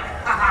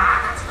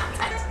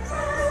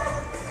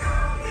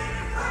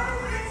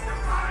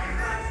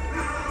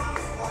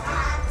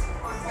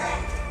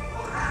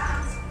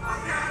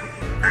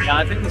 Yeah,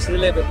 I think this is a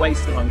little bit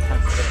wasted on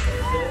camera.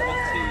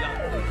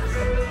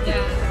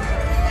 Yeah.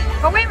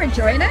 But we're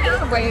enjoying it,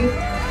 aren't we?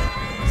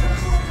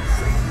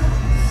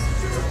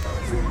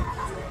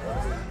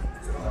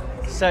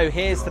 So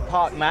here's the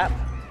park map.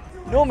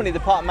 Normally the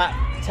park map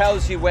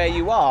tells you where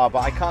you are, but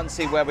I can't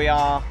see where we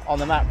are on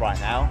the map right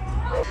now.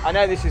 I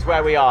know this is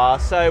where we are,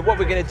 so what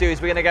we're going to do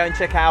is we're going to go and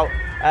check out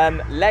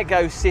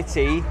Lego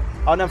City,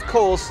 and of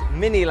course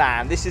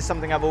Miniland. This is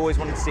something I've always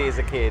wanted to see as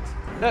a kid.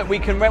 Look, we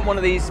can rent one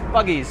of these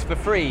buggies for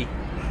free.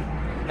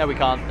 No, we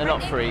can't. They're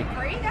not free.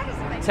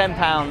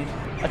 £10.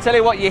 I tell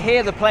you what, you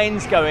hear the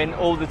planes going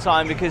all the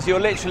time because you're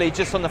literally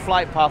just on the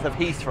flight path of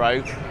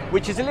Heathrow,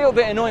 which is a little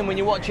bit annoying when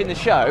you're watching the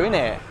show, isn't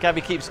it?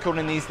 Gabby keeps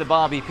calling these the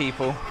Barbie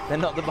people. They're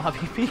not the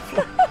Barbie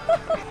people.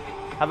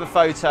 Have a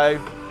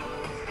photo.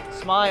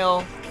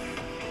 Smile.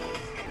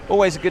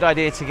 Always a good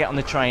idea to get on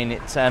the train.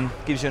 It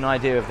gives you an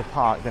idea of the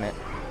park, doesn't it?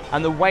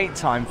 And the wait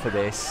time for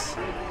this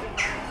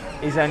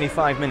is only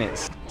 5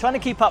 minutes. Trying to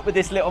keep up with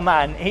this little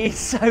man, he's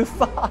so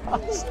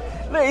fast.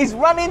 Look, he's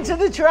run into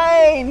the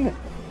train.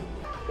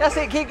 That's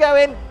it, keep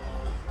going.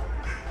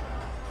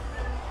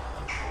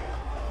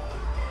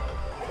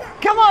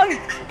 Come on,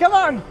 come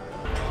on.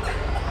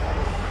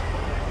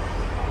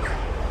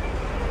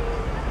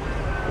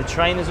 The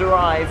train has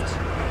arrived.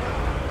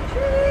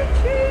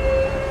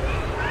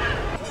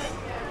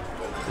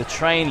 The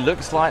train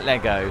looks like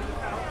Lego.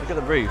 Look at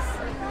the roof.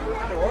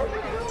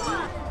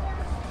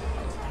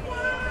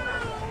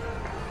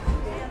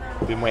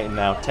 We've been waiting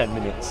now 10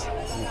 minutes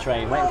on the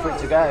train, waiting for it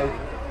to go.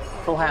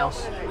 Full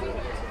house.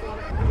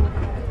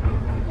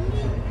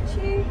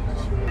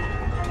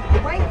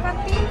 Wait,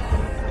 puppies.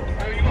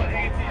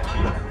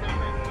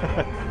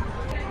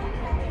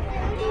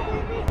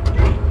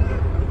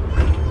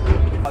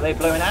 Are they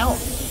blowing out?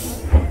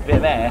 A bit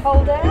of air.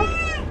 Cold air.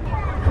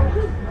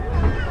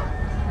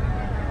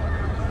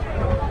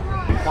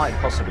 Quite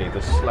possibly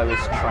the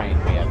slowest train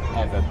we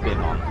have ever been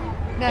on.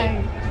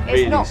 No, it's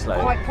really not slow.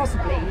 quite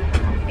possibly.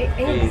 It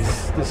is.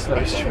 It's the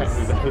slowest train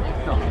we've ever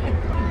been on.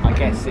 I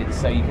guess it's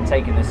so you can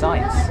take in the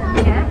sights.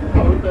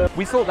 Yeah.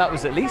 We thought that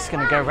was at least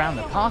going to go around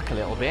the park a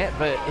little bit,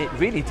 but it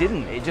really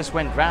didn't. It just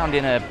went round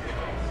in a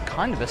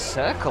kind of a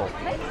circle.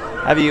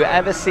 Have you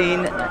ever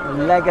seen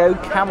Lego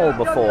Camel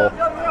before?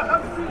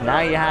 Now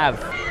you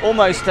have.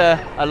 Almost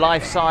a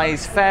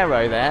life-size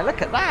pharaoh there.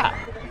 Look at that.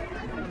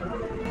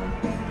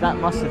 That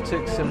must have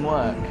took some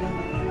work.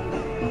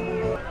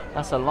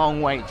 That's a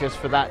long wait just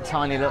for that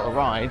tiny little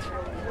ride.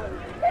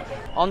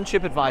 On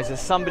TripAdvisor,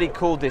 somebody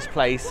called this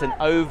place an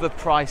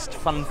overpriced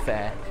fun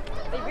fair.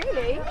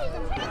 Really?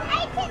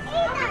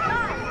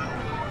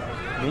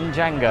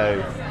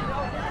 Ninjago.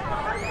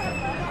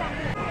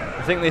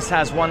 I think this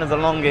has one of the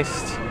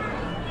longest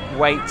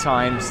wait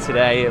times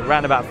today,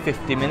 around about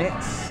 50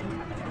 minutes.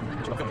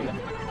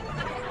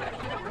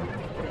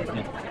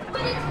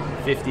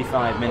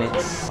 55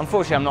 minutes.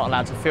 Unfortunately, I'm not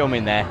allowed to film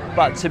in there,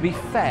 but to be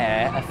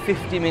fair, a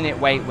 50-minute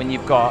wait when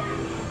you've got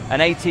an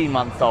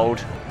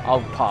 18-month-old,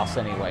 I'll pass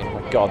anyway. Oh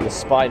my God, the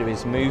spider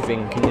is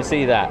moving. Can you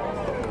see that?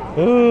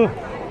 Ooh.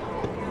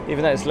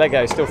 Even though it's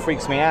Lego, it still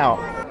freaks me out.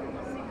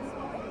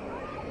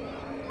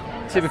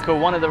 Typical,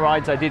 one of the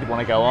rides I did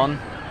want to go on,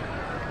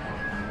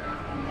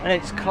 and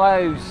it's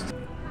closed.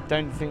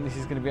 Don't think this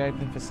is going to be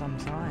open for some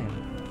time.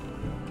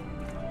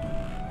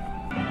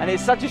 And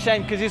it's such a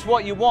shame because it's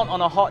what you want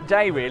on a hot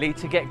day, really,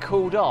 to get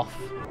cooled off.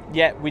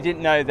 Yet we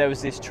didn't know there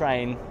was this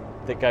train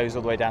that goes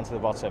all the way down to the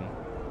bottom.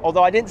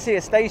 Although I didn't see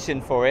a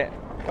station for it.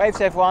 Wave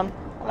to everyone.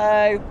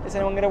 Hello. Is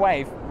anyone going to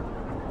wave?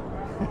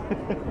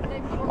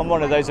 I'm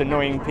one of those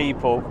annoying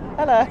people.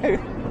 Hello.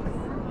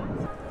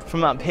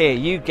 from up here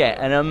you get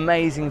an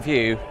amazing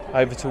view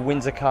over to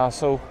Windsor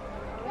Castle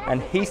and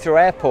Heathrow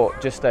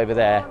Airport just over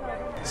there.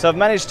 So I've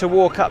managed to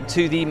walk up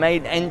to the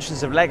main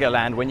entrance of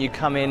LegoLand when you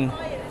come in,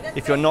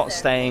 if you're not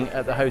staying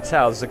at the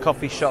hotel. There's a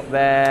coffee shop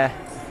there,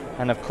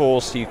 and of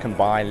course you can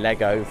buy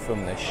Lego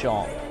from the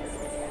shop.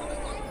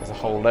 There's a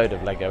whole load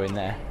of Lego in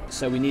there.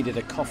 So we needed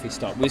a coffee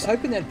stop. We was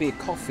hoping there'd be a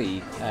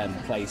coffee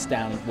place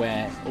down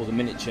where all the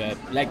miniature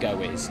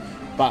Lego is,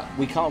 but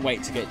we can't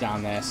wait to get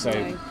down there, so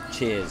no.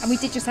 Cheers. And we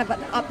did just have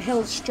an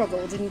uphill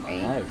struggle, didn't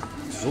we? No,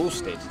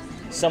 exhausted.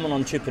 Someone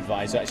on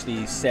TripAdvisor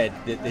actually said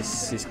that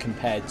this is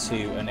compared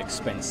to an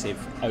expensive,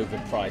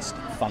 overpriced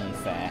fun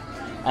fair.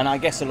 And I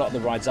guess a lot of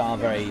the rides are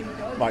very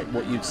like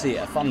what you'd see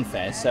at a fun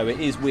fair, so it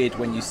is weird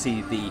when you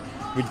see the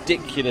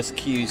ridiculous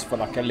queues for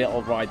like a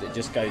little ride that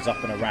just goes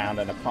up and around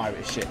and a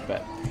pirate ship,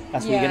 but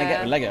that's what you're going to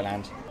get with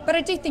LegoLand. But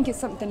I do think it's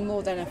something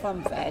more than a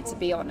fun fair, to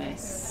be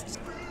honest.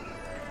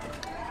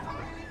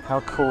 How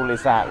cool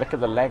is that? Look at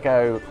the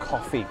Lego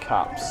coffee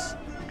cups.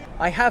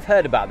 I have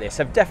heard about this.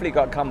 I've definitely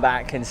got to come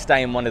back and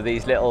stay in one of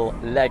these little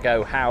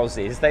Lego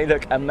houses. They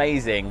look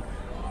amazing.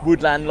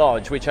 Woodland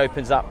Lodge, which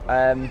opens up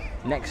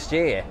next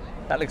year.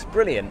 That looks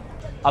brilliant.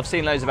 I've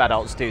seen loads of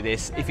adults do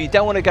this. If you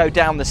don't want to go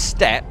down the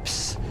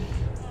steps,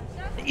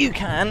 you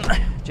can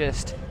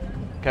just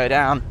go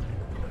down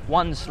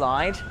one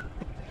slide,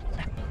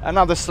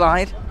 another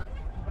slide,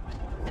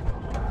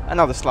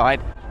 another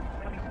slide,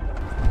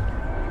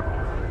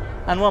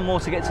 and one more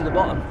to get to the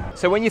bottom.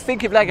 So when you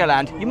think of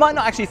LegoLand, you might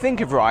not actually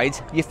think of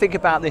rides, you think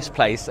about this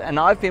place, and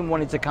I've been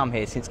wanting to come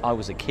here since I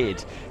was a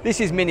kid.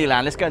 This is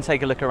Miniland. Let's go and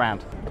take a look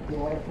around.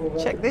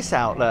 Check this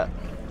out, look.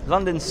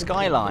 London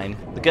skyline,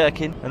 the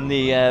Gherkin and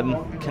the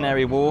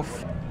Canary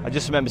Wharf. I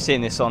just remember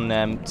seeing this on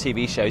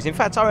TV shows. In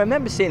fact, I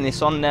remember seeing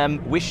this on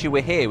Wish You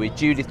Were Here with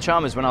Judith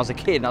Chalmers when I was a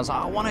kid, and I was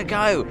like, I want to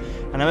go.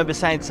 And I remember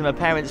saying to my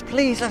parents,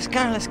 please, let's go,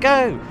 let's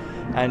go.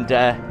 And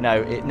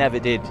no, it never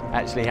did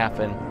actually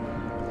happen.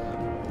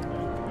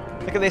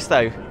 Look at this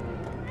though.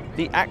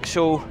 The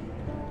actual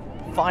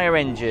fire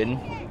engine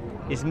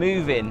is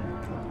moving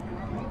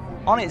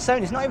on its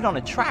own. It's not even on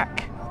a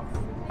track.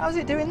 How's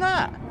it doing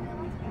that?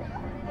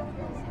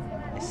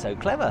 It's so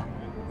clever.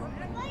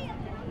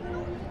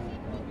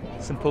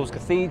 St Paul's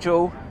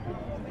Cathedral.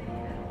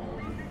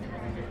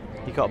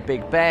 You've got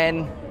Big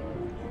Ben.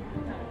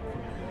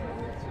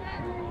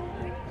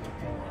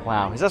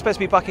 Wow, is that supposed to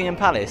be Buckingham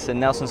Palace and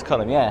Nelson's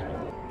Column? Yeah.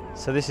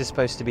 So this is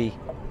supposed to be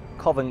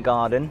Covent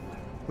Garden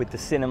with the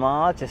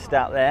cinema just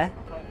out there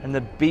and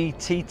the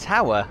BT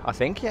Tower, I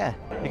think, yeah.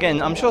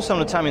 Again, I'm sure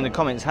someone will tell me in the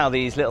comments how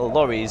these little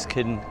lorries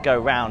can go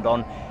round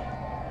on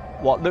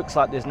what looks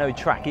like there's no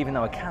track, even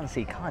though I can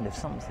see kind of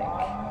something.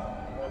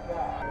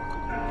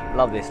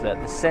 Love this, look,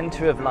 the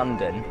centre of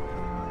London,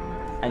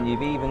 and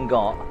you've even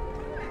got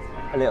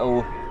a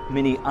little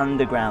mini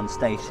underground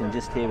station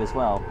just here as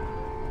well.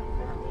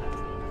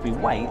 If we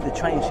wait, the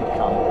train should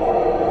come.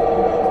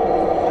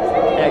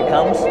 There it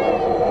comes.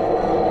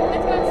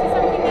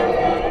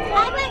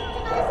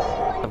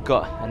 I've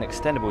got an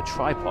extendable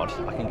tripod.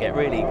 I can get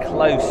really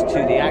close to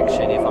the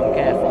action if I'm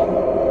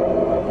careful.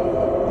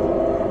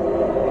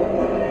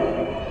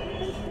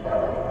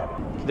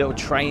 Little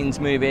trains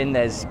moving,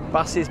 there's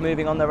buses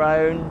moving on their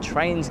own,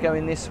 trains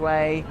going this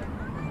way,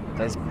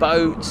 there's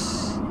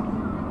boats,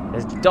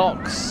 there's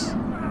docks.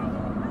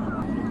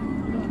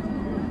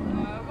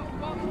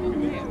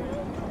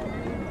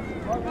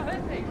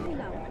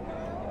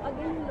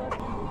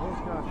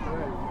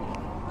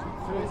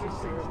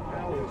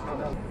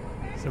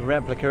 It's a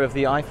replica of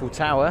the Eiffel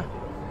Tower.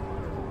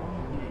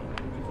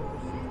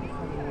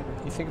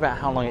 You think about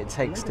how long it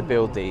takes to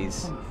build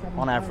these.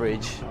 On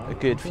average, a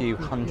good few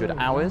hundred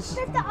hours.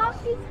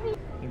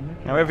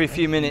 Now every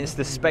few minutes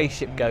the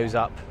spaceship goes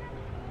up.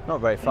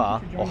 Not very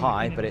far or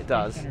high, but it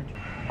does.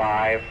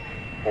 5,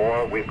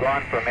 4, we've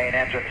gone for main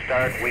engine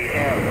start, we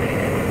have.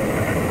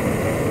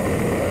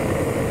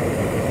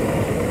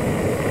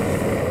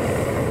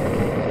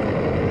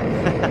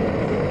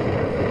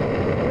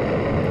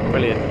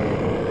 Brilliant.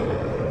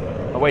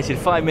 I waited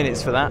 5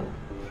 minutes for that.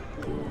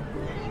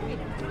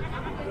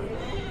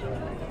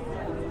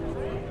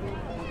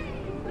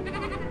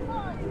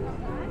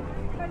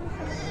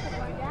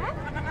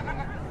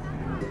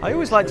 I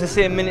always like to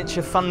see a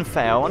miniature fun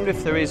fair. I wonder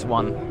if there is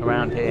one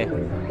around here.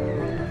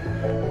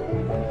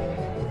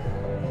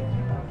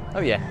 Oh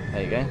yeah,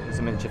 there you go. There's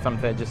a miniature fun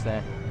fair just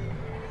there.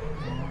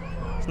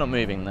 It's not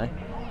moving though.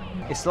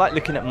 It's like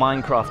looking at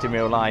Minecraft in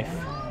real life.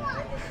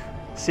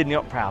 Sydney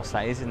Opera House,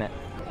 that is, isn't it?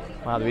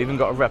 Wow, they've even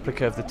got a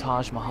replica of the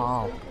Taj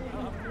Mahal.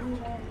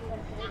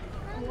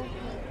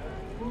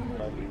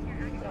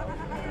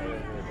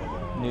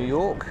 New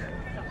York.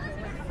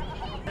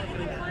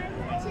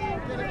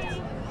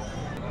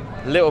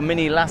 Little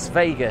mini Las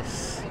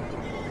Vegas.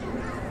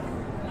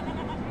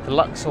 The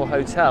Luxor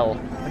Hotel.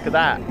 Look at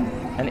that.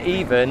 And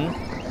even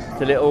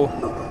the little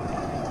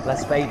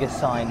Las Vegas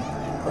sign.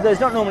 Well, there's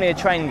not normally a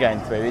train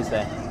going through, is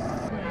there?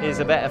 Here's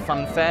a better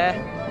fun fair.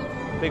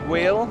 Big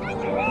wheel.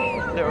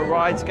 Little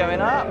rides going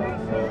up.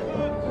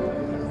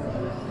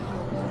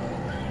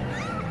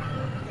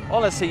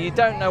 Honestly, you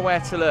don't know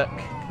where to look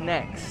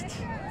next.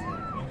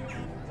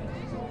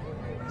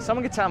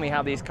 Someone could tell me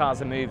how these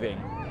cars are moving.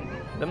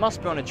 They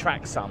must be on a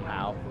track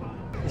somehow.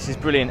 This is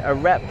brilliant. A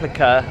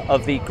replica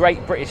of the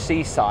Great British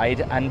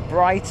Seaside and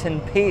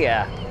Brighton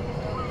Pier.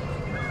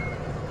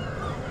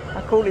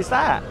 How cool is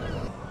that?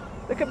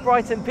 Look at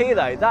Brighton Pier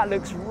though. That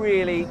looks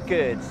really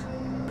good.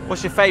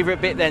 What's your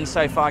favourite bit then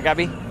so far,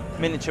 Gabby?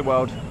 Miniature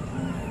World.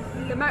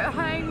 The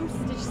motorhomes.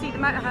 Did you see the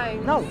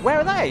motorhomes? No, where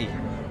are they?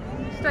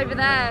 Just over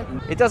there.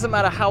 It doesn't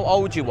matter how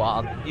old you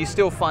are, you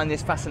still find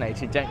this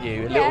fascinating, don't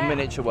you? A little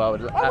miniature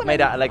world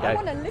made out of Lego. I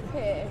want to live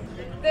here.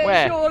 There's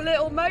Where? your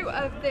little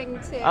motor thing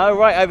too. Oh,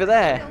 right, over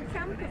there. Little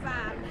camper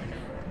van.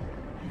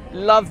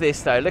 Love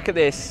this though, look at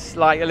this,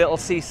 like a little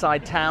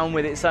seaside town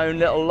with its own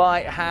little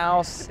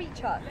lighthouse. The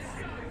beach huts.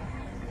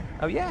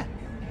 Oh yeah.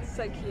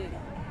 So cute.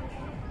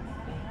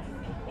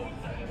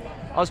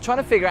 I was trying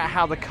to figure out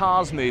how the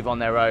cars move on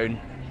their own,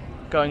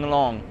 going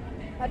along.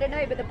 I don't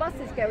know, but the bus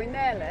is going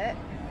there, look.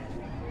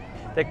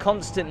 They're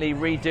constantly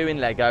redoing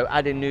Lego,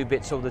 adding new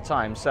bits all the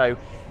time. So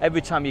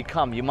every time you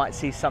come, you might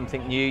see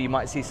something new, you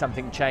might see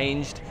something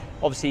changed,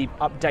 obviously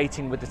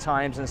updating with the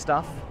times and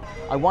stuff.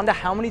 I wonder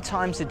how many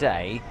times a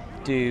day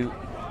do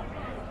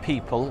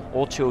people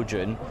or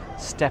children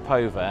step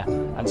over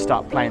and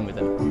start playing with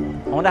them.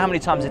 I wonder how many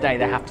times a day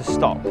they have to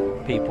stop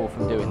people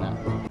from doing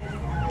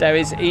that. There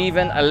is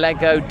even a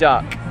Lego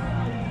duck.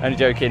 Only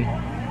joking.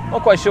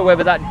 Not quite sure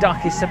whether that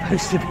duck is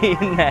supposed to be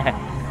in there.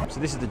 So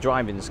this is the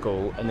driving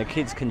school and the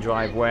kids can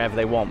drive wherever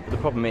they want. But the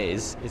problem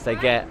is they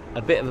get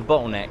a bit of a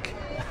bottleneck.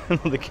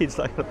 The kids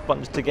like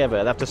bunched together.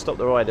 They have to stop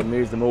the ride and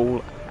move them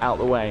all out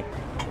the way.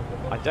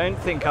 I don't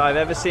think I've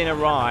ever seen a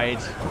ride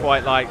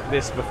quite like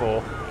this before.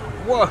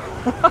 Whoa!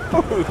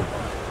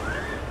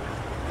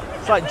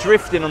 It's like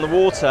drifting on the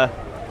water.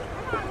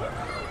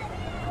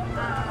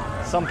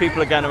 Some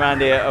people are going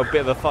around here a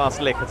bit of a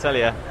fast lick, I tell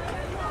you.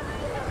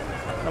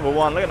 Number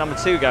one, look at number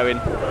two going.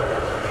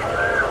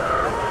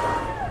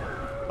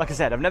 Like I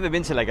said, I've never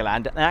been to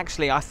LegoLand, and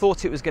actually I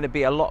thought it was going to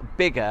be a lot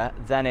bigger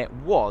than it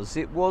was.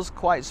 It was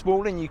quite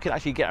small and you could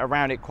actually get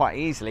around it quite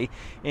easily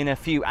in a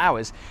few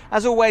hours.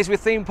 As always with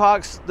theme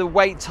parks, the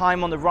wait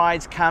time on the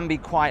rides can be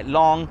quite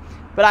long,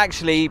 but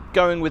actually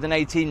going with an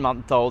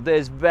 18-month-old,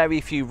 there's very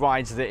few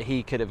rides that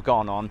he could have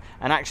gone on,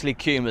 and actually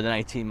queuing with an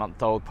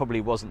 18-month-old probably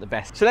wasn't the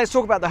best. So let's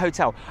talk about the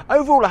hotel.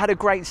 Overall, I had a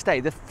great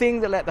stay. The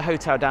thing that let the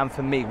hotel down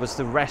for me was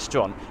the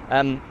restaurant.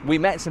 We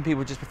met some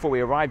people just before we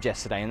arrived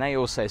yesterday, and they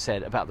also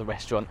said about the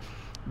restaurant.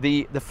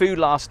 The food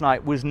last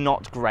night was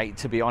not great,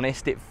 to be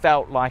honest. It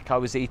felt like I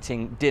was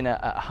eating dinner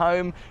at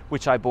home,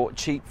 which I bought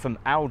cheap from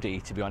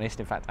Aldi, to be honest.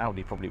 In fact,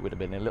 Aldi probably would have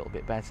been a little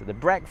bit better. The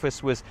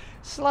breakfast was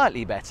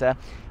slightly better.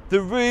 The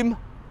room,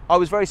 I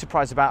was very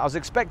surprised about. I was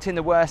expecting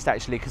the worst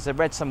actually, because I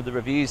read some of the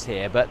reviews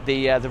here, but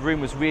the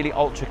room was really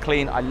ultra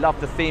clean. I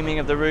loved the theming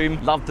of the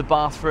room, loved the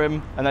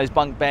bathroom and those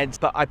bunk beds,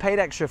 but I paid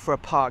extra for a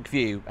park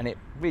view and it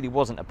really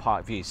wasn't a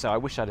park view, so I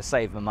wish I'd have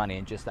saved my money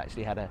and just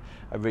actually had a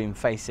room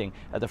facing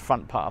at the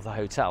front part of the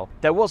hotel.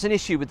 There was an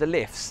issue with the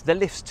lifts. The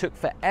lifts took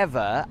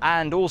forever,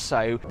 and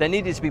also there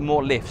needed to be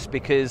more lifts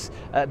because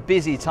at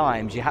busy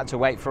times you had to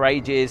wait for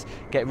ages,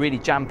 get really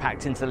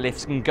jam-packed into the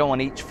lifts and go on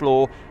each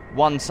floor.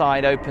 One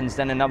side opens,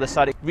 then another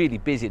side. It's really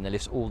busy in the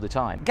lifts all the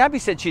time. Gabby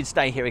said she'd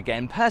stay here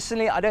again.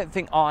 Personally, I don't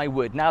think I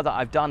would now that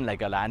I've done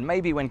LegoLand.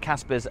 Maybe when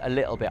Casper's a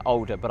little bit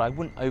older, but I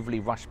wouldn't overly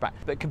rush back.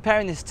 But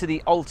comparing this to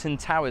the Alton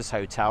Towers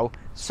Hotel,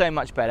 so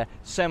much better,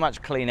 so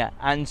much cleaner,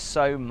 and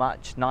so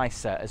much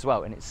nicer as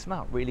well. And it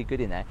smelled really good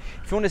in there.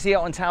 If you want to see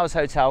Alton Towers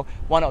Hotel,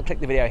 why not click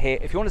the video here?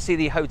 If you want to see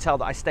the hotel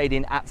that I stayed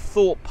in at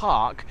Thorpe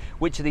Park,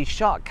 which are these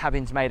shark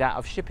cabins made out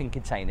of shipping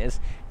containers,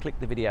 click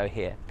the video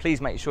here. Please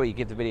make sure you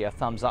give the video a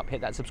thumbs up,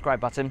 hit that subscribe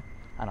button,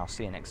 and I'll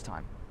see you next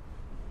time.